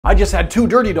just had 2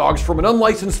 dirty dogs from an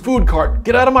unlicensed food cart.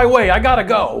 Get out of my way, I gotta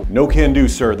go. No can do,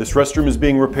 sir. This restroom is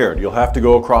being repaired. You'll have to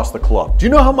go across the club. Do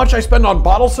you know how much I spend on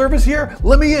bottle service here?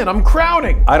 Let me in, I'm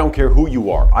crowning. I don't care who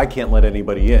you are. I can't let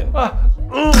anybody in.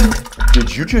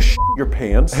 Did you just your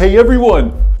pants? Hey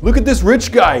everyone, look at this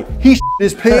rich guy. He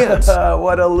his pants.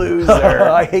 What a loser.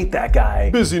 I hate that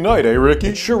guy. Busy night, eh, Ricky?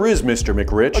 It sure is, Mr.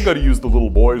 McRich. I gotta use the little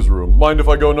boy's room. Mind if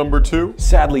I go number 2?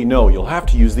 Sadly, no. You'll have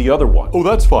to use the other one. Oh,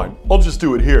 that's fine. I'll just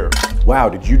do it here. Wow,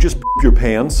 did you just your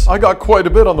pants? I got quite a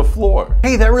bit on the floor.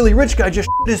 Hey, that really rich guy just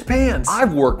his pants.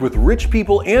 I've worked with rich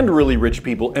people, and really rich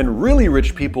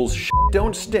people's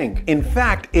don't stink. In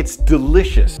fact, it's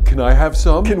delicious. Can I have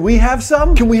some? Can we have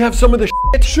some? Can we have some of the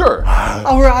shit? Sure.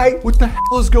 All right. What the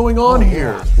hell is going on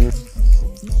here?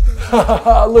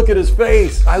 Look at his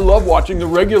face. I love watching the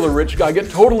regular rich guy get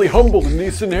totally humbled in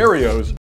these scenarios.